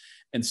model.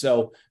 And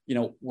so,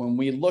 when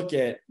we look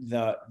at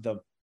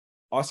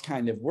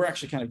we're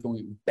actually kind of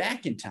going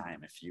back in time,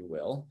 if you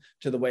will,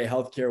 to the way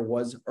healthcare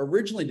was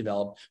originally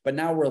developed, but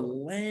now we're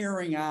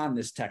layering on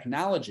this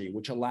technology,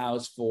 which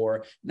allows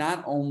for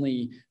not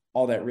only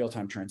all that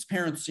real-time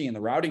transparency and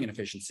the routing and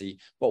efficiency,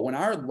 but when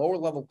our lower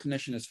level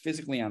clinician is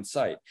physically on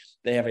site,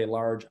 they have a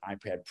large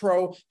iPad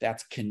Pro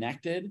that's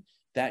connected,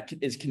 that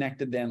is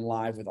connected then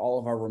live with all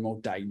of our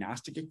remote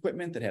diagnostic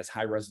equipment that has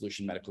high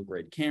resolution medical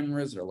grade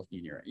cameras that are looking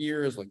in your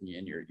ears, looking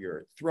in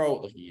your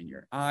throat, looking in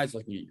your eyes,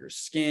 looking at your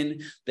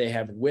skin. They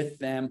have with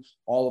them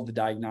all of the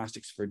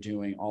diagnostics for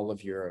doing all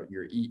of your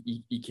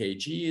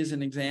EKG as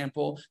an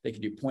example. They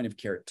can do point of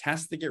care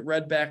tests that get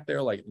read back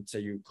there. Like, let's say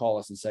you call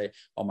us and say,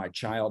 oh, my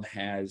child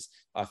has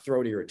a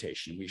throat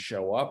irritation. We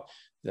show up,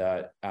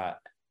 the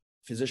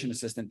physician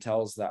assistant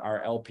tells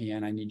our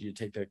LPN, I need you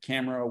to take the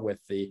camera with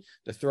the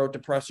throat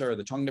depressor or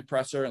the tongue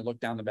depressor and look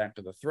down the back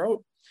of the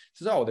throat.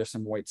 Says, oh, there's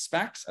some white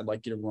specks. I'd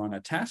like you to run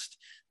a test.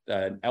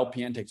 The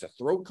LPN takes a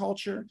throat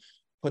culture,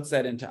 puts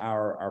that into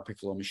our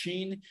Piccolo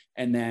machine,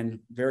 and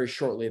then very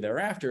shortly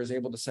thereafter is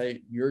able to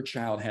say, your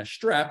child has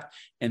strep.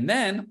 And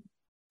then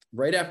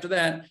right after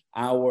that,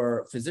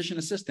 our physician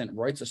assistant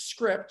writes a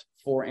script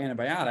for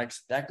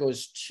antibiotics that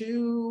goes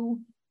to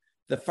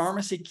the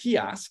pharmacy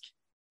kiosk,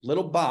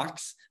 little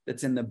box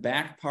that's in the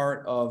back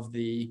part of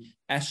the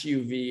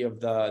SUV of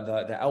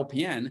the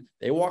LPN.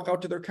 They walk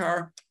out to their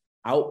car,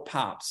 out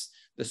pops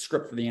the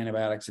script for the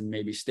antibiotics and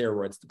maybe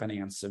steroids,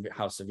 depending on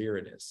how severe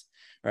it is,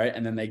 right?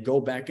 And then they go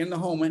back in the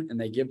home and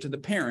they give to the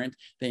parent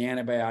the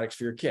antibiotics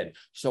for your kid.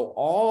 So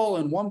all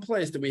in one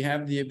place that we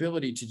have the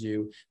ability to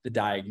do the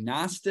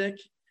diagnostic,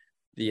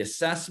 the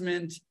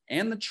assessment,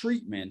 and the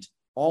treatment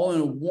all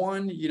in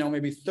one,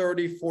 maybe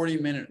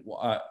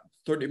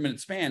 30-minute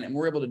span, and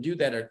we're able to do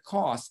that at a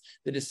cost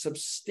that is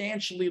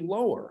substantially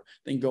lower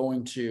than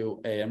going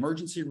to an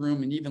emergency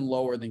room and even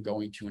lower than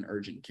going to an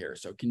urgent care.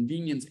 So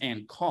convenience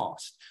and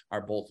cost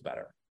are both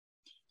better.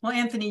 Well,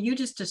 Anthony, you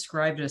just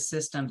described a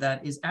system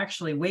that is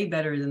actually way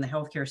better than the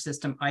healthcare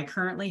system I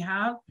currently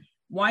have.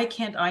 Why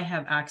can't I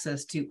have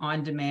access to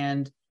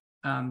on-demand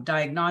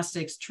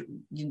diagnostics,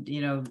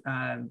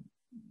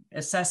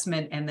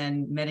 assessment, and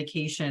then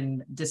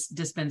medication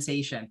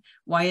dispensation?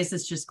 Why is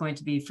this just going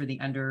to be for the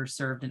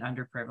underserved and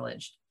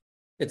underprivileged?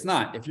 It's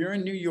not. If you're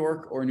in New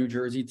York or New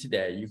Jersey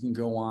today, you can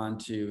go on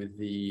to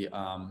the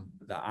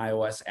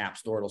iOS App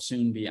Store. It'll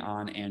soon be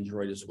on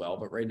Android as well.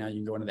 But right now you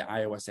can go into the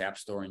iOS App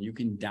Store and you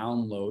can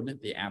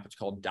download the app. It's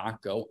called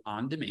DocGo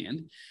On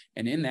Demand.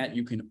 And in that,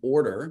 you can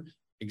order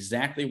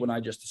exactly what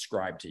I just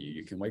described to you.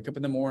 You can wake up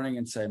in the morning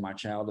and say, my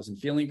child isn't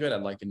feeling good.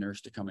 I'd like a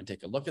nurse to come and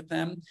take a look at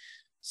them.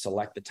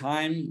 Select the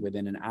time.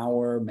 Within an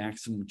hour,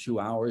 maximum 2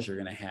 hours, you're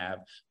going to have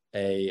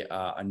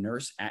a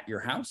nurse at your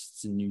house.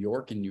 It's in New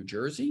York and New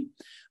Jersey.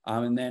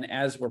 And then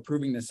as we're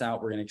proving this out,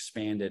 we're going to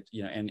expand it,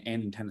 and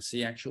in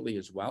Tennessee actually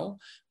as well.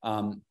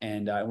 And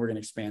we're going to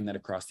expand that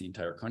across the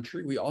entire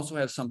country. We also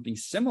have something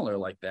similar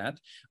like that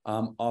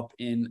up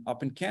in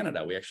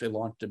Canada. We actually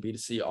launched a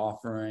B2C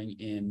offering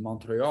in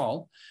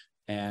Montreal.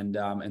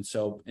 And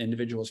so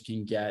individuals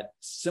can get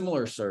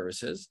similar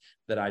services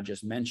that I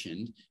just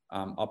mentioned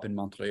up in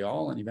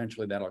Montreal, and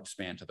eventually that'll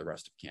expand to the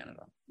rest of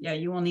Canada. Yeah,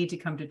 you will need to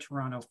come to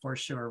Toronto for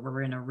sure.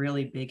 We're in a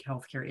really big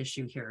healthcare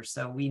issue here.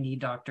 So we need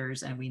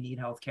doctors and we need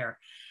healthcare.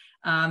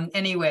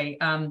 Anyway,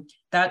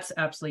 that's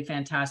absolutely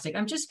fantastic.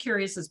 I'm just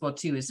curious as well,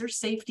 too, is there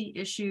safety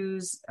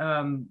issues?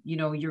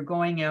 You're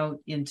going out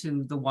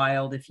into the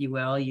wild, if you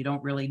will. You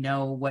don't really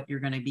know what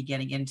you're going to be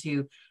getting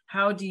into.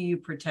 How do you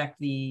protect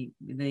the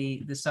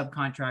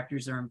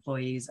subcontractors or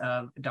employees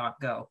of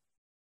DocGo?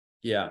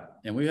 Yeah,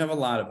 and we have a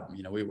lot of them.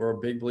 We're a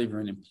big believer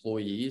in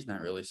employees,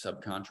 not really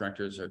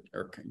subcontractors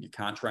or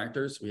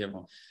contractors. We have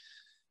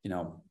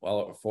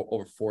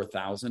over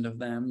 4,000 of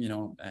them,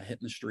 hitting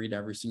the street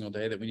every single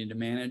day that we need to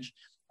manage.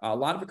 A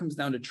lot of it comes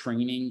down to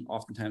training,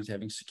 oftentimes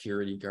having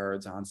security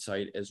guards on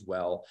site as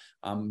well.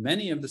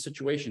 Many of the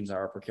situations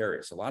are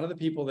precarious. A lot of the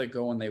people that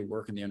go and they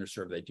work in the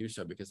underserved, they do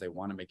so because they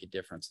want to make a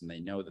difference and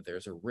they know that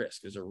there's a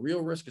risk. There's a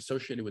real risk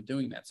associated with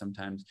doing that.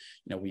 Sometimes,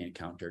 we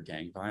encounter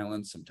gang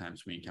violence.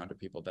 Sometimes we encounter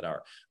people that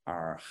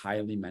are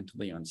highly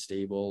mentally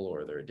unstable,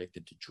 or they're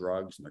addicted to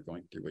drugs and they're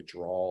going through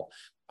withdrawal.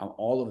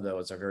 All of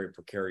those are very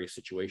precarious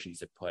situations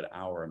that put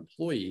our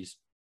employees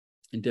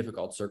in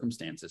difficult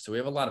circumstances. So we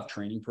have a lot of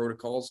training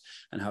protocols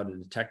on how to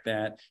detect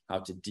that, how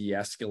to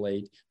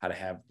de-escalate, how to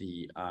have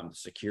the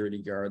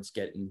security guards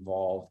get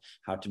involved,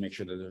 how to make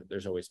sure that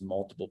there's always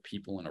multiple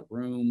people in a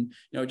room,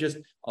 just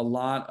a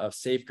lot of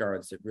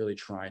safeguards that really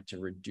try to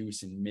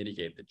reduce and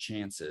mitigate the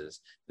chances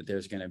that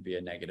there's going to be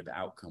a negative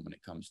outcome when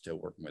it comes to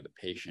working with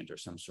a patient or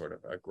some sort of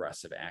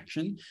aggressive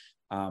action.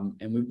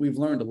 And we've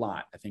learned a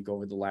lot. I think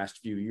over the last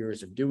few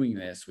years of doing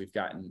this, we've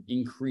gotten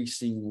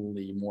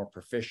increasingly more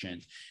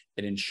proficient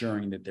at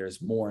ensuring that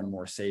there's more and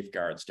more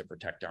safeguards to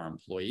protect our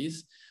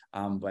employees.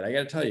 But I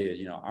got to tell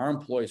you, our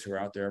employees who are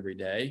out there every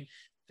day,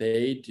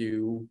 they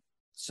do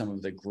some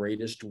of the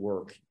greatest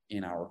work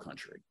in our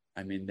country.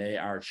 I mean, they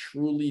are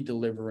truly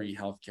delivering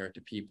healthcare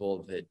to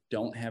people that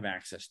don't have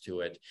access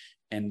to it,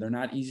 and they're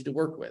not easy to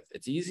work with.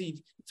 It's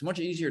much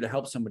easier to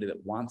help somebody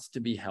that wants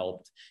to be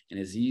helped and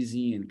is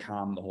easy and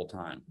calm the whole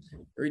time.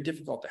 Very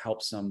difficult to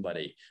help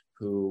somebody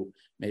who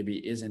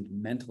maybe isn't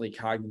mentally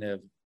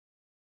cognitive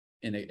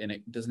and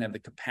it doesn't have the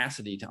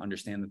capacity to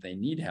understand that they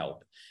need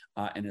help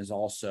and is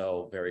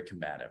also very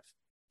combative.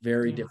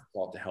 very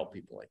difficult to help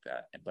people like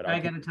that. But I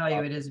got to tell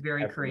you, it is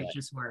very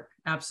courageous work.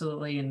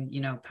 Absolutely.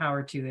 And,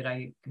 power to it.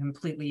 I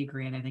completely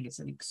agree. And I think it's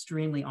an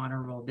extremely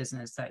honorable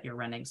business that you're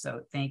running.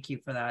 So thank you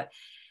for that.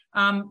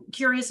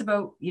 Curious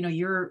about,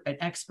 you're an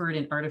expert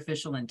in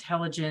artificial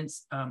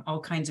intelligence, all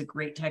kinds of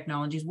great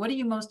technologies. What are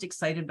you most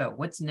excited about?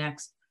 What's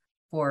next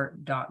for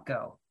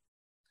DocGo?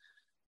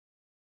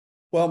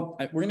 Well,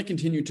 we're going to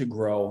continue to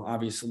grow,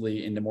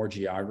 obviously, into more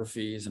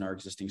geographies and our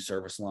existing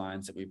service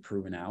lines that we've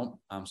proven out.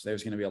 So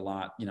there's going to be a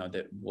lot,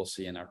 that we'll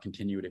see in our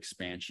continued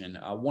expansion.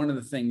 One of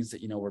the things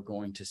that, we're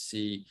going to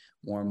see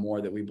more and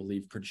more that we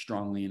believe pretty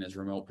strongly in is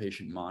remote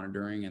patient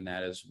monitoring. And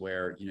that is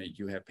where,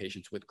 you have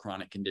patients with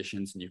chronic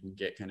conditions and you can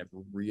get kind of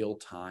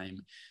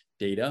real-time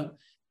data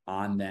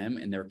on them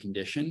and their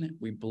condition.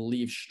 We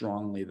believe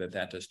strongly that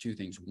that does two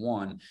things.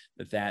 One,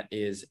 that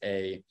is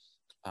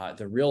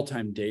the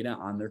real-time data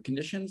on their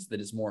conditions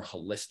that is more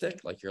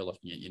holistic, like you're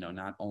looking at,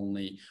 not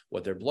only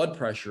what their blood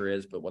pressure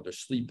is, but what their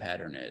sleep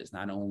pattern is,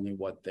 not only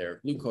what their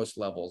glucose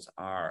levels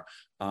are,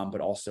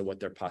 but also what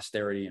their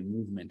posterity and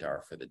movement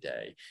are for the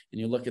day. And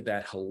you look at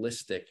that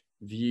holistic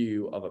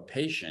view of a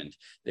patient,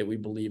 that we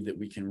believe that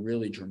we can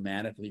really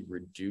dramatically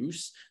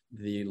reduce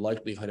the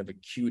likelihood of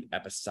acute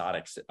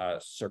episodic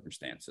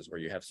circumstances where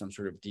you have some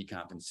sort of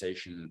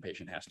decompensation and the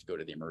patient has to go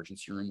to the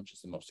emergency room, which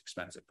is the most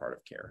expensive part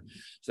of care.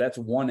 So that's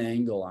one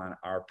angle on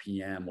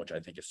RPM, which I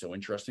think is so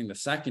interesting. The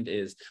second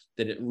is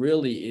that it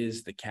really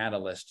is the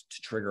catalyst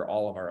to trigger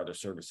all of our other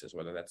services,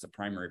 whether that's the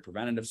primary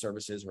preventative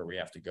services where we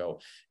have to go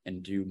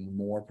and do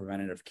more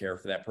preventative care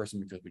for that person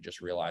because we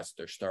just realized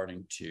they're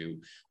starting to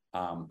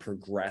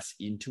progress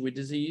into a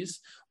disease,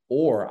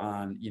 or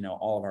on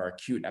all of our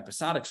acute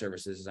episodic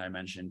services, as I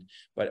mentioned.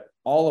 But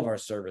all of our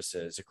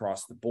services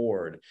across the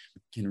board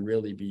can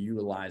really be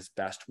utilized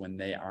best when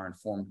they are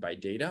informed by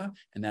data,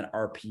 and that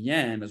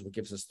RPM is what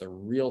gives us the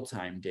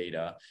real-time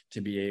data to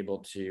be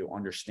able to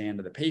understand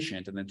the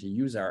patient, and then to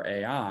use our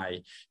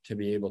AI to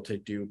be able to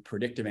do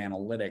predictive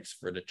analytics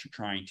for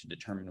trying to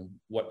determine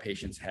what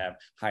patients have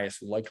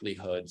highest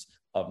likelihoods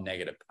of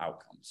negative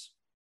outcomes.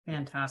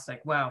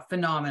 Fantastic. Wow.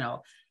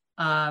 Phenomenal.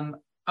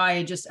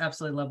 I just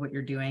absolutely love what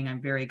you're doing.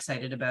 I'm very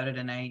excited about it,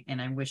 and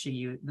I'm wishing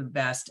you the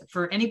best.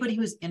 For anybody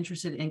who's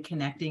interested in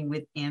connecting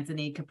with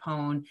Anthony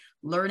Capone,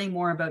 learning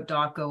more about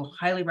DocGo,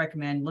 highly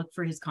recommend look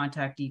for his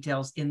contact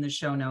details in the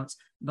show notes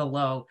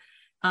below.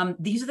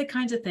 These are the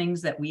kinds of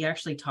things that we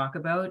actually talk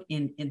about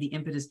in the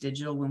Impetus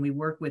Digital when we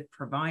work with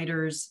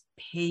providers,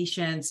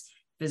 patients,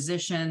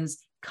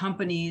 physicians,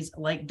 companies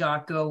like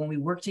DocGo, when we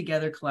work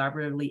together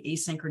collaboratively,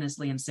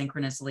 asynchronously and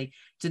synchronously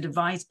to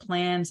devise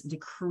plans to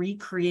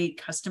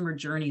recreate customer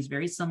journeys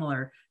very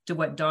similar to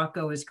what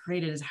DocGo has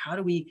created, is how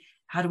do we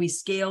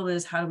scale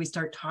this? How do we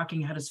start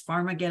talking? How does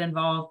pharma get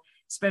involved,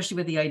 especially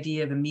with the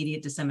idea of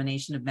immediate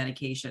dissemination of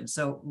medication?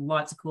 So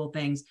lots of cool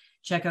things.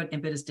 Check out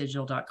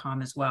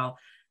impetusdigital.com as well.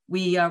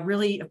 We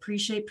really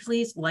appreciate,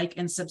 please like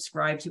and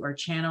subscribe to our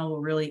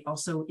channel. Really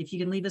also, if you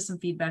can leave us some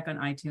feedback on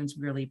iTunes,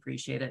 we really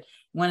appreciate it.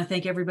 I want to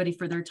thank everybody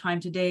for their time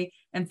today.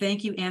 And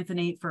thank you,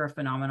 Anthony, for a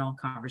phenomenal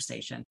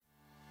conversation.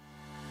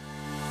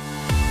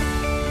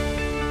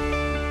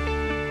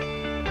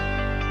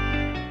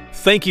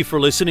 Thank you for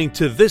listening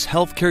to this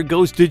Healthcare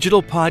Goes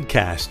Digital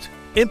podcast.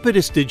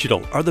 Impetus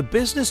Digital are the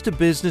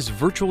business-to-business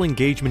virtual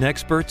engagement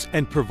experts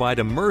and provide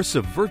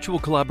immersive virtual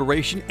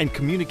collaboration and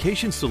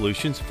communication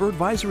solutions for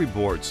advisory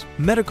boards,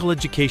 medical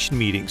education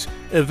meetings,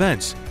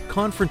 events,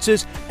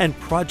 conferences, and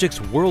projects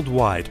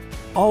worldwide,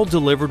 all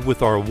delivered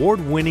with our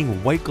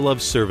award-winning white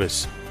glove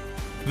service.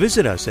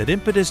 Visit us at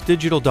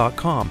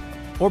impetusdigital.com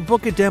or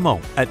book a demo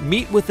at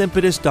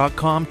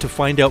meetwithimpetus.com to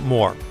find out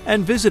more,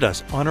 and visit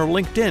us on our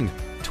LinkedIn,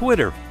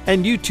 Twitter,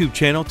 and YouTube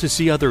channel to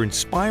see other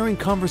inspiring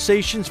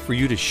conversations for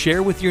you to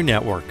share with your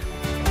network.